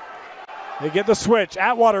 They get the switch.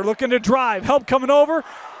 Atwater looking to drive. Help coming over.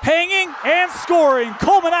 Hanging and scoring.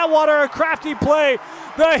 Coleman Atwater, a crafty play.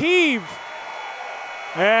 The heave.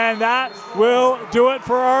 And that will do it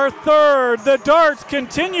for our third. The Darts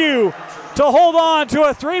continue to hold on to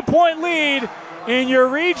a 3-point lead in your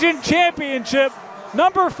region championship.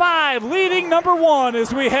 Number 5 leading number 1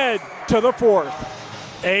 as we head to the fourth.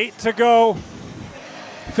 8 to go.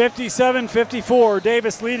 57-54.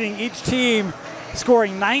 Davis leading each team,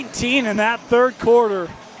 scoring 19 in that third quarter.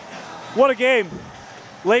 What a game.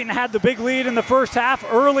 Layton had the big lead in the first half,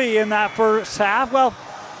 early in that first half. Well,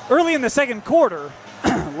 early in the second quarter,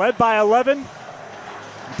 led by 11.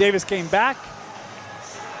 Davis came back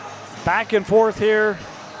and forth here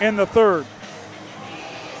in the third.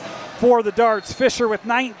 For the Darts, Fisher with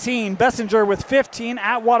 19, Bessinger with 15,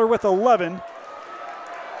 Atwater with 11.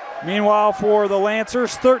 Meanwhile, for the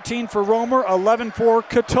Lancers, 13 for Romer, 11 for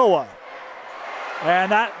Katoa.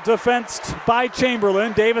 And that defensed by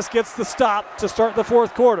Chamberlain. Davis gets the stop to start the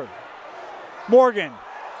fourth quarter. Morgan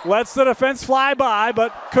lets the defense fly by,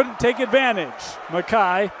 but couldn't take advantage.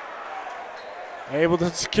 Mackay able to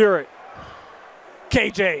secure it.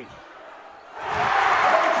 KJ.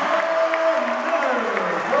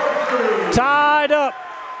 Tied up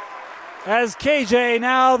as KJ,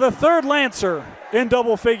 now the third Lancer in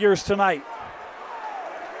double figures tonight.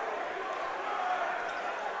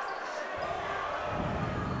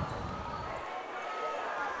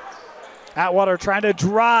 Atwater trying to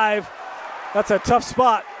drive. That's a tough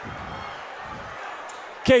spot.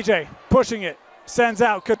 KJ pushing it. Sends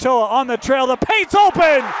out Katoa on the trail. The paint's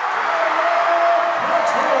open.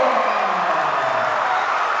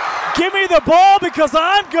 Give me the ball because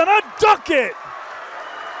I'm going to dunk it.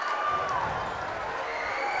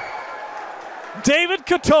 David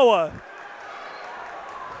Katoa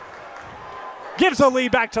gives a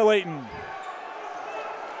lead back to Layton.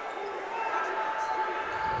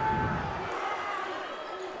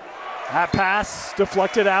 That pass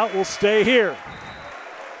deflected out, will stay here.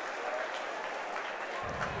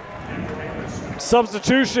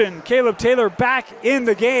 Substitution, Caleb Taylor back in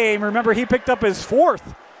the game. Remember, he picked up his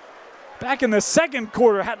fourth back in the second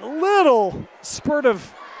quarter. Had a little spurt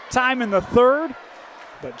of time in the third,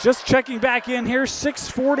 but just checking back in here,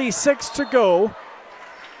 6:46 to go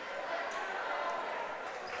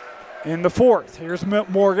in the fourth. Here's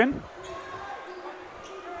Morgan.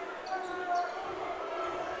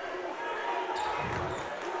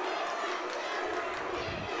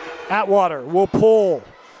 Atwater will pull.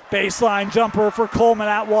 Baseline jumper for Coleman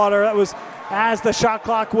Atwater. That was as the shot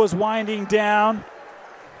clock was winding down.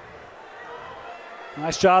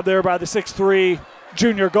 Nice job there by the 6'3"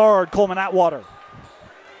 junior guard, Coleman Atwater.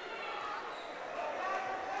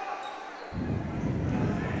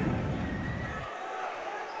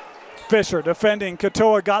 Fisher defending.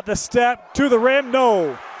 Katoa got the step to the rim.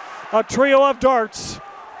 No. A trio of darts.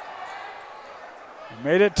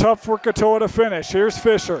 Made it tough for Katoa to finish. Here's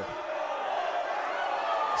Fisher.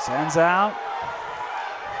 Sends out.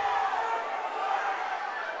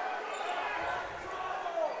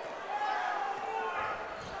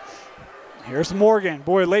 Here's Morgan.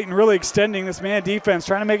 Boy, Layton really extending this man defense,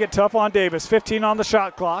 trying to make it tough on Davis. 15 on the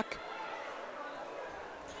shot clock.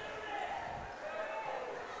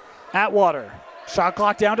 Atwater. Shot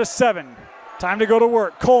clock down to 7. Time to go to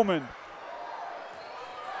work. Coleman.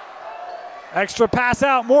 Extra pass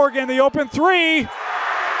out. Morgan, the open three.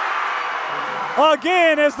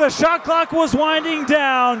 Again, as the shot clock was winding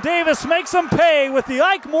down, Davis makes them pay with the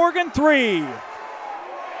Ike Morgan three.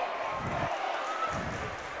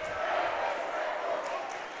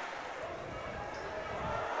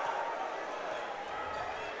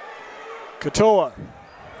 Katoa.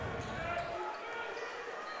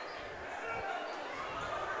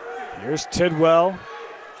 Here's Tidwell.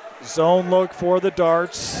 Zone look for the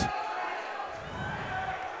Darts.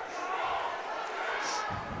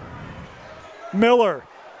 Miller.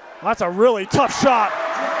 That's a really tough shot.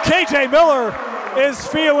 KJ Miller is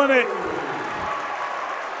feeling it.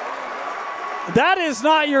 That is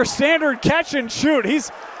not your standard catch and shoot. He's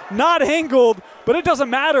not angled, but it doesn't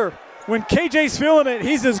matter. When KJ's feeling it,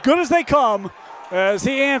 he's as good as they come as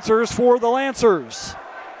he answers for the Lancers.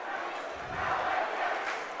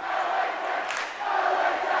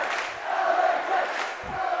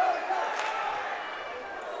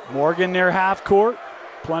 Morgan near half court.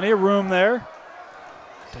 Plenty of room there.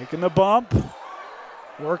 Taking the bump.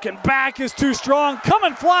 Working back is too strong.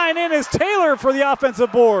 Coming flying in is Taylor for the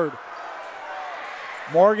offensive board.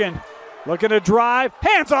 Morgan looking to drive.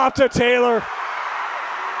 Hands off to Taylor.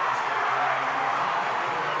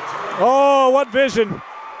 Oh, what vision.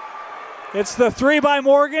 It's the three by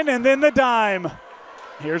Morgan and then the dime.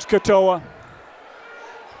 Here's Katoa.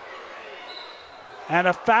 And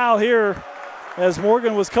a foul here as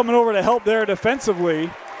Morgan was coming over to help there defensively.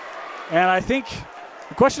 And I think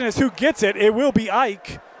the question is who gets it. It will be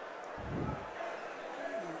Ike.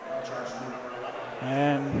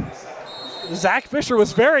 And Zach Fisher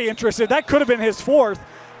was very interested. That could have been his fourth,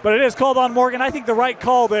 but it is called on Morgan. I think the right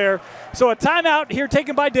call there. So a timeout here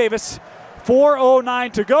taken by Davis.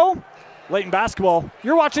 4:09 to go. Layton basketball.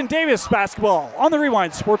 You're watching Davis basketball on the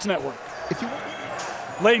Rewind Sports Network.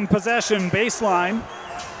 Layton possession baseline.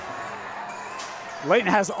 Layton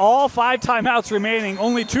has all 5 timeouts remaining,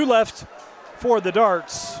 only 2 left for the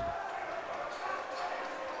Darts.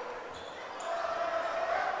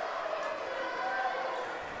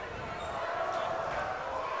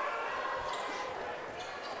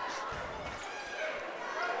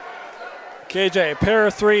 KJ, a pair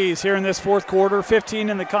of threes here in this fourth quarter, 15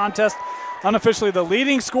 in the contest. Unofficially the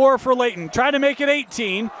leading scorer for Layton. Tried to make it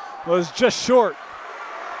 18, was just short.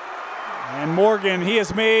 And Morgan, he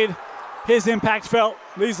has made his impact felt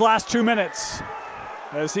these last 2 minutes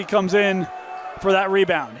as he comes in for that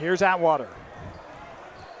rebound. Here's Atwater.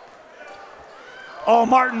 Oh,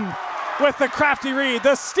 Martin with the crafty read,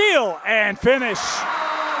 the steal and finish.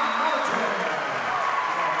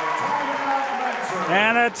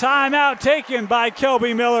 And a timeout taken by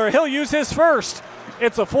Kelby Miller. He'll use his first.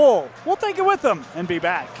 It's a full. We'll take it with him and be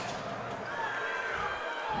back.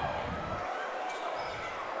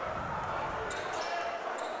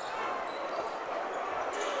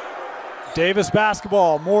 Davis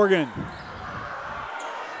basketball, Morgan.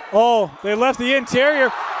 Oh, they left the interior,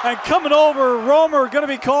 and coming over, Romer going to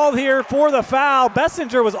be called here for the foul.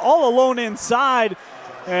 Bessinger was all alone inside,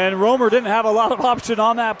 and Romer didn't have a lot of option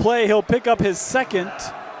on that play. He'll pick up his second,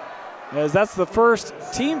 as that's the first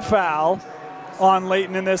team foul on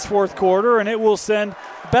Layton in this fourth quarter, and it will send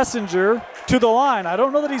Bessinger to the line. I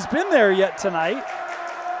don't know that he's been there yet tonight.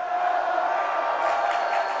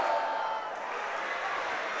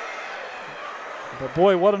 But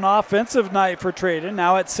boy, what an offensive night for Trayton,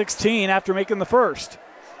 now at 16 after making the first.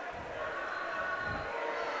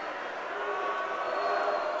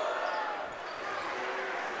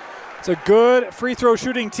 It's a good free throw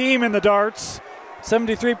shooting team in the Darts.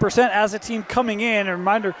 73% as a team coming in. A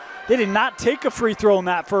reminder, they did not take a free throw in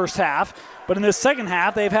that first half, but in this second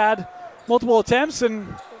half, they've had multiple attempts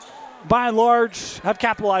and by and large have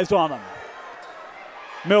capitalized on them.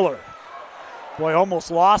 Miller. Boy, almost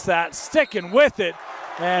lost that, sticking with it.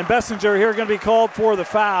 And Bessinger here going to be called for the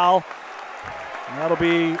foul. And that'll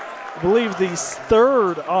be, I believe, the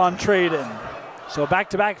third on Trayton. So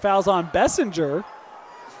back-to-back fouls on Bessinger.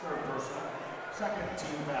 Second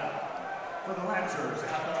team foul for the Lancers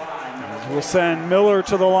at the line. We'll send Miller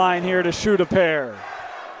to the line here to shoot a pair.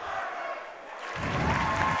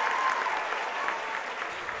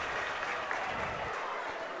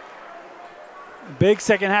 Big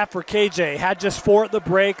second half for KJ. Had just 4 at the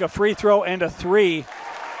break, a free throw and a 3.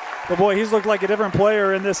 But boy, he's looked like a different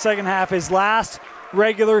player in this second half. His last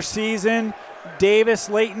regular season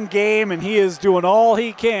Davis-Layton game, and he is doing all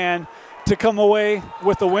he can to come away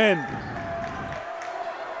with the win.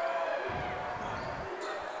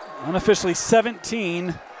 Unofficially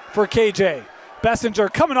 17 for KJ.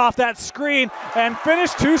 Bessinger coming off that screen and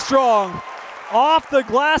finished too strong. Off the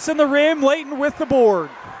glass in the rim, Layton with the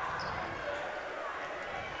board.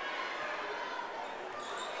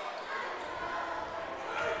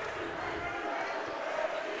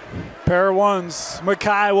 Pair of ones.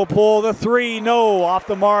 Mackay will pull the 3. No, off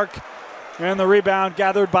the mark. And the rebound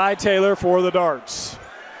gathered by Taylor for the Darts.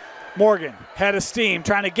 Morgan, head of steam,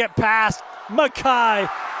 trying to get past Mackay.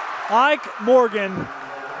 Ike Morgan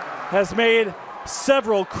has made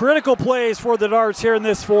several critical plays for the Darts here in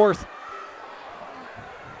this fourth.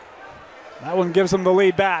 That one gives them the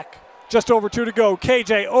lead back. Just over 2 to go.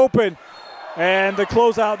 KJ open. And the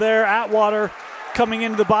closeout there, Atwater coming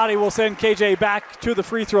into the body will send KJ back to the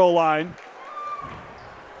free throw line.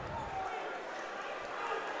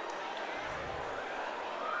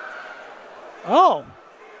 Oh,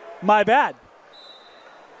 my bad.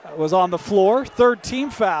 That was on the floor. Third team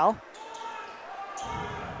foul.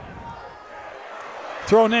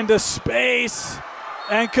 Thrown into space.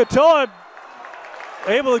 And Katoa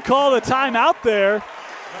able to call the timeout there.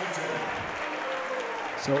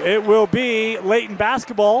 So it will be Layton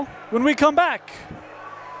basketball when we come back.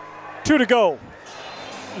 2 to go.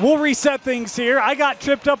 We'll reset things here. I got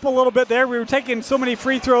tripped up a little bit there. We were taking so many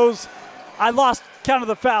free throws. I lost count of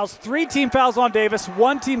the fouls. 3 team fouls on Davis,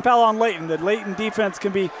 1 team foul on Layton. The Layton defense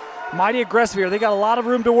can be mighty aggressive here. They got a lot of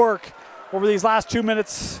room to work over these last 2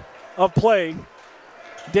 minutes of play.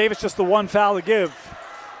 Davis just the 1 foul to give.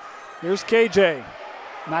 Here's KJ.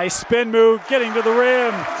 Nice spin move, getting to the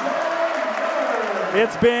rim.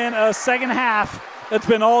 It's been a second half that's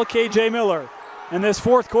been all KJ Miller. And this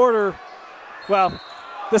fourth quarter, well,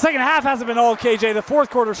 the second half hasn't been all KJ. The fourth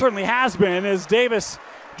quarter certainly has been, as Davis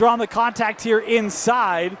drawn the contact here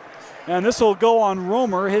inside. And this will go on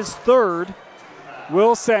Romer, his third.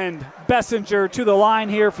 Will send Bessinger to the line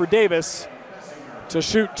here for Davis to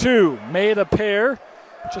shoot two. Made a pair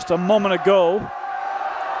just a moment ago.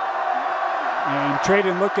 And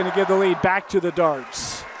Trayden looking to give the lead back to the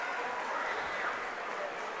Darts.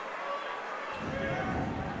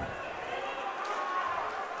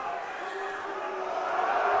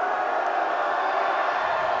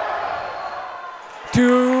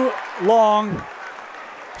 Too long.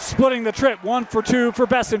 Splitting the trip, 1 for 2 for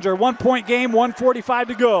Bessinger. 1 point game, 1:45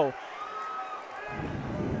 to go.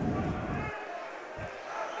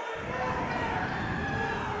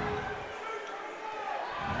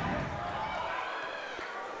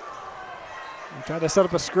 Try to set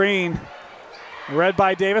up a screen. Read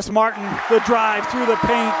by Davis Martin. The drive through the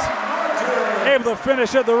paint. Able to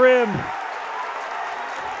finish at the rim.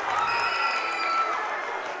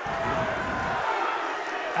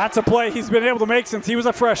 That's a play he's been able to make since he was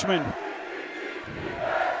a freshman.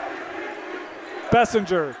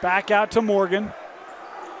 Bessinger back out to Morgan.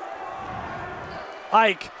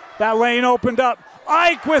 Ike, that lane opened up.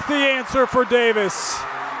 Ike with the answer for Davis.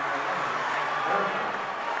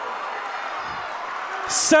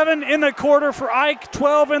 7 in the quarter for Ike,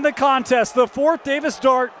 12 in the contest. The fourth Davis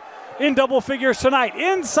Dart in double figures tonight.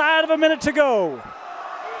 Inside of a minute to go.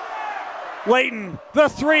 Layton, the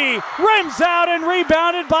three, rims out and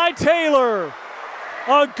rebounded by Taylor.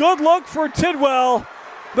 A good look for Tidwell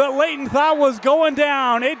that Layton thought was going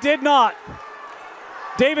down. It did not.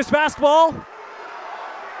 Davis basketball,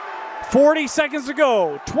 40 seconds to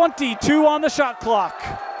go, 22 on the shot clock.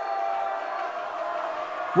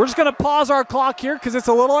 We're just gonna pause our clock here because it's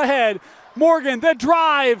a little ahead. Morgan, the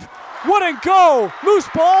drive, wouldn't go. Loose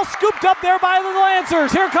ball scooped up there by the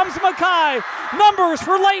Lancers. Here comes Mackay. Numbers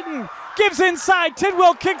for Layton. Gives inside,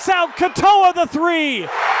 Tidwell kicks out, Katoa the three.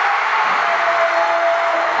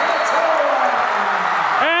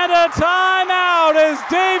 And a timeout as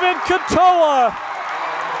David Katoa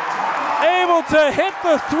able to hit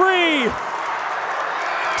the three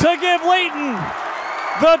to give Layton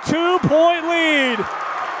the 2-point lead.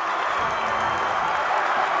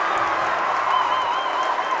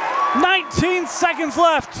 19 seconds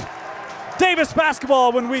left. Davis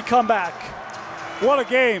basketball when we come back. What a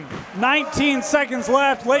game. 19 seconds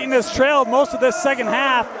left. Layton has trailed most of this second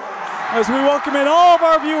half as we welcome in all of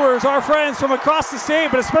our viewers, our friends from across the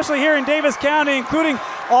state, but especially here in Davis County, including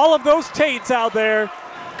all of those Tates out there.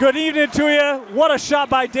 Good evening to you. What a shot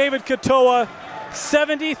by David Katoa.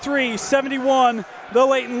 73-71, the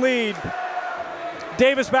Layton lead.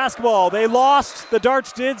 Davis basketball, they lost, the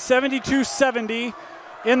Darts did, 72-70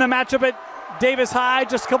 in the matchup at Davis High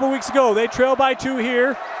just a couple weeks ago. They trail by 2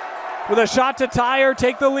 here. With a shot to tie or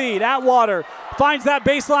take the lead. Atwater finds that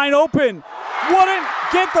baseline open. Wouldn't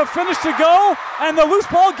get the finish to go. And the loose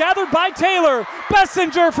ball gathered by Taylor.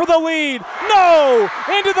 Bessinger for the lead. No!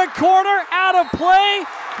 Into the corner, out of play.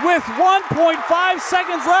 With 1.5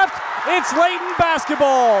 seconds left, it's Layton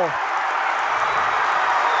basketball.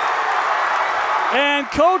 And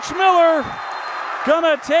Coach Miller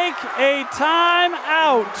gonna take a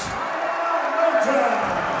timeout.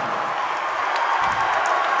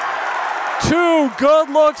 2 good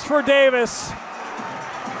looks for Davis.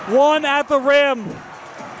 1 at the rim.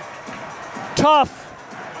 Tough.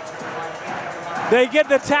 They get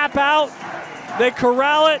the tap out. They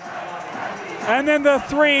corral it. And then the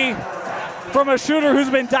three from a shooter who's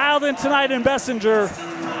been dialed in tonight in Bessinger.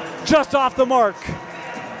 Just off the mark.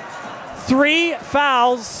 3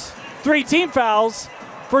 team fouls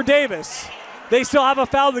for Davis. They still have a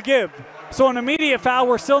foul to give. So an immediate foul,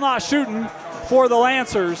 we're still not shooting for the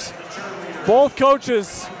Lancers. Both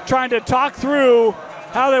coaches trying to talk through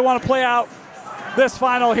how they want to play out this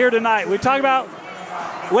final here tonight. We talk about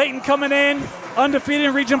Layton coming in, undefeated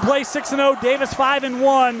in region play, 6-0, Davis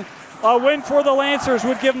 5-1. A win for the Lancers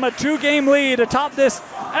would give them a 2-game lead atop this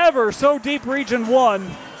ever so deep Region 1.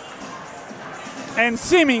 And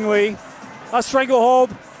seemingly a stranglehold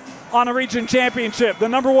on a region championship. The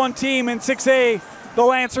number 1 team in 6A, the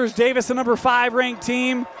Lancers, Davis, the number 5 ranked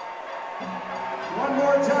team. One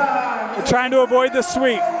more time. They're trying to avoid the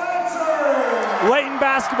sweep. Layton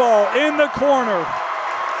basketball in the corner.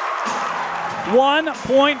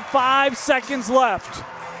 1.5 seconds left.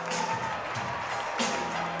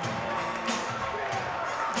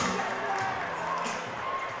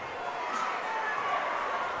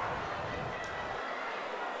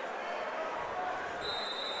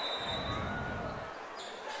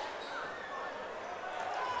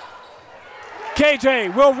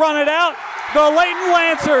 KJ will run it out. The Layton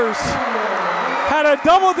Lancers had a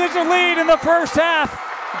double-digit lead in the first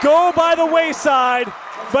half, go by the wayside,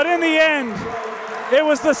 but in the end, it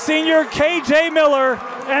was the senior KJ Miller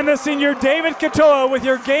and the senior David Katoa with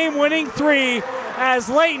your game-winning three as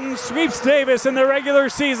Layton sweeps Davis in the regular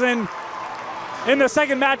season. In the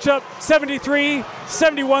second matchup,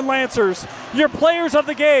 73-71 Lancers. Your players of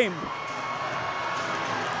the game.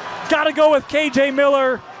 Got to go with KJ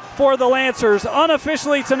Miller for the Lancers.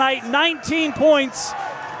 Unofficially tonight, 19 points,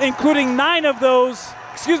 including 10 of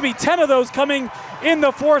those coming in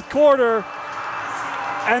the fourth quarter.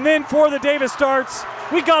 And then for the Davis Darts,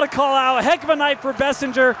 we got to call out a heck of a night for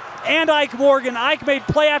Bessinger and Ike Morgan. Ike made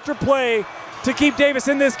play after play to keep Davis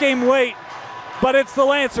in this game late, but it's the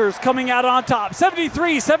Lancers coming out on top.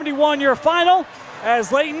 73-71 your final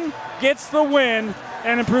as Layton gets the win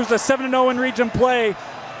and improves to 7-0 in region play.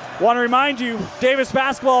 Want to remind you, Davis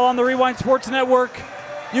basketball on the Rewind Sports Network.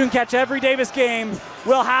 You can catch every Davis game.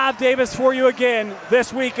 We'll have Davis for you again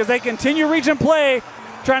this week as they continue region play,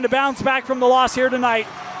 trying to bounce back from the loss here tonight.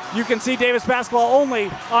 You can see Davis basketball only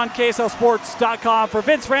on KSLSports.com. For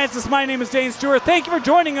Vince Francis, my name is Dane Stewart. Thank you for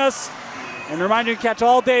joining us. And remind you to catch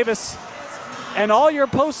all Davis and all your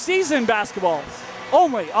postseason basketball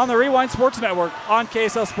only on the Rewind Sports Network on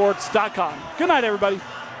KSLSports.com. Good night, everybody.